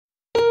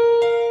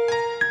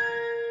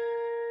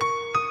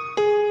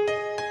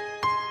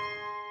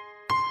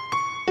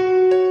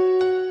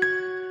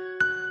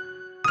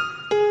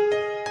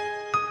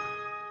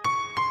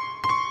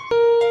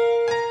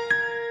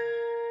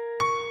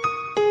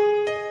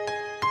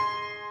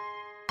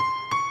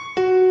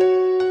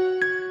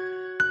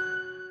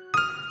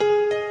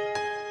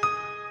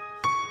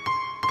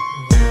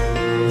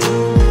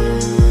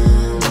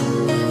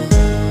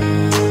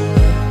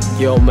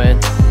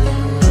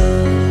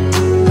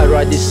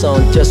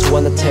song just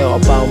wanna tell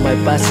about my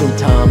passing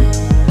time.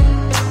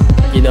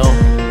 You know,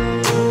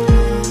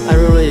 I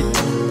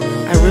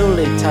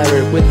really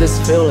tired with this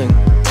feeling,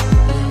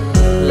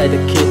 like the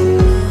kid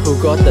who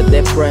got the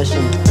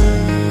depression.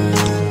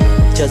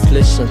 Just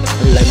listen.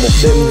 Lại một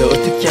đêm nữa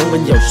thức trắng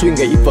bên dòng suy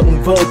nghĩ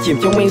vẩn vơ, chìm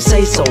trong men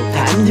say sầu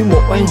thảm như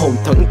một oan hồn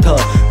thẫn thờ,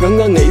 ngỡ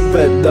ngơ nghĩ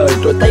về đời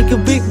rồi tay cứ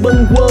viết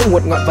bâng quơ,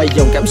 nguệch ngoạc vài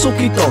dòng cảm xúc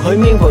khi còn hơi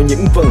men vào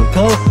những vần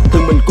thơ. Từ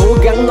mình cố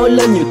gắng nói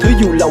lên nhiều thứ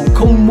dù lòng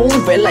không muốn,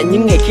 vẽ lại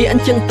những ngày khi ánh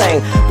trăng tàn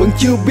vẫn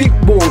chưa biết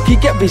buồn, khi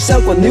các vì sao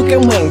còn níu kéo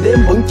màn đêm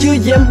vẫn chưa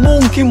dám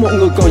buông, khi một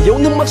người còn giấu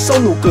nước mắt sau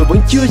nụ cười vẫn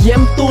chưa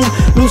dám tuôn.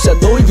 Luôn sẽ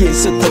đối diện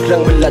sự thật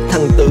rằng mình là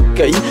thằng tự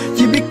kỷ,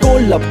 chỉ biết cô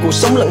lập cuộc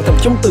sống lặng thầm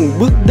trong từng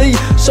bước đi.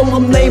 Sống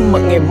hôm nay mà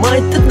ngày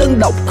mai thích đơn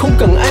độc, không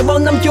cần ai, bao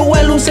năm trôi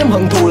qua luôn xem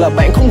hận thù là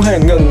bạn, không hề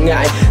ngần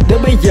ngại. Để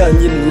bây giờ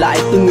nhìn lại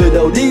từng người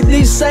đầu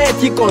đi xa,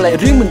 chỉ còn lại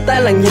riêng mình ta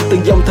lặng nhìn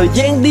từng dòng thời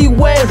gian đi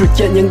qua, rồi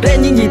chợt nhận ra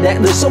những gì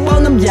đạt được sau bao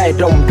năm dài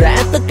ròng rã,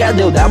 tất cả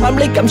đều đã bám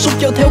lấy cảm xúc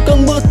cho theo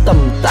cơn mưa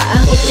tầm tã.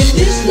 Forget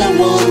this, I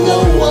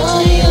wonder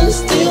why I'm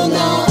still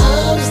now,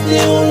 I'm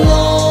still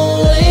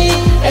lonely,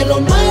 and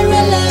all my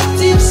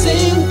relatives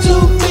seem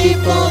to be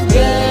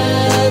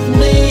forget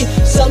me.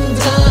 Sometimes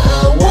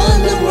I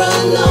wanna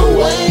run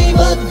away,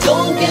 but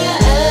don't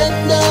get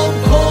enough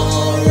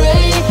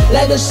courage.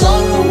 Like the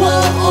sorrow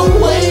I'll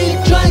always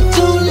try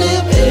to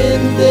live in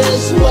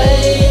this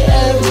way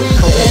every day.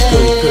 Không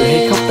phải cười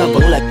hay khóc, ta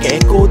vẫn là kẻ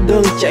cô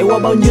đơn, trải qua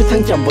bao nhiêu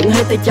thăng trầm vẫn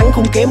hai tay trắng,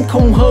 không kém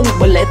không hơn.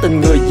 Bởi lẽ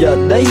tình người giờ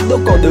đây đâu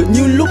còn được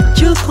như lúc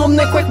trước, hôm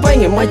nay khoác vai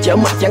ngày mai trở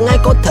mặt chẳng ai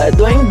có thể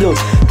đoán được.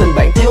 Tình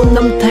bạn theo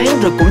năm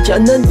tháng rồi cũng trở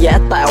nên giả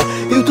tạo,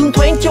 yêu thương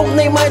thoáng trong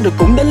nay mai rồi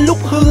cũng đến lúc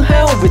hư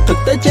hao. Vì thực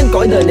tế trên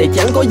cõi đời này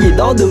chẳng có gì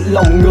đó được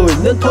lòng người,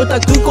 nên thôi ta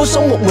cứ cố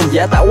sống một mình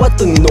giả tạo qua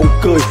từng nụ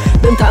cười.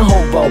 Đến thả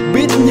hồn vào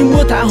beat như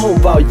mưa thả hồn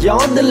vào gió,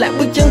 đến lạc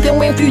bước chân theo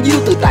men phiêu diêu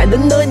tự tại đến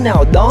nơi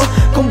nào đó.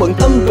 Không bận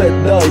tâm về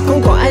đời,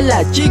 không còn ai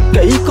là tri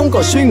kỷ, không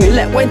còn suy nghĩ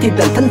lạc quan thì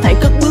đành thanh thản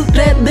cất bước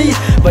ra đi.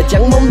 Và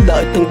chẳng mong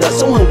đợi từng đợt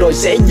sóng hằn rồi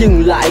sẽ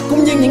dừng lại,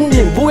 cũng như những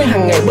niềm vui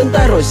hàng ngày bên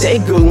ta rồi sẽ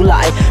gượng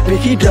lại. Vì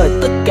khi rời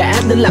tất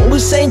cả đến lặng bước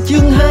sang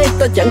chương 2,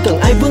 ta chẳng cần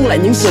ai vương lại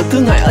những sự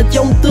thương hại ở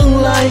trong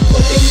tương lai.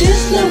 Forget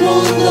this, I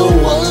wonder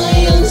why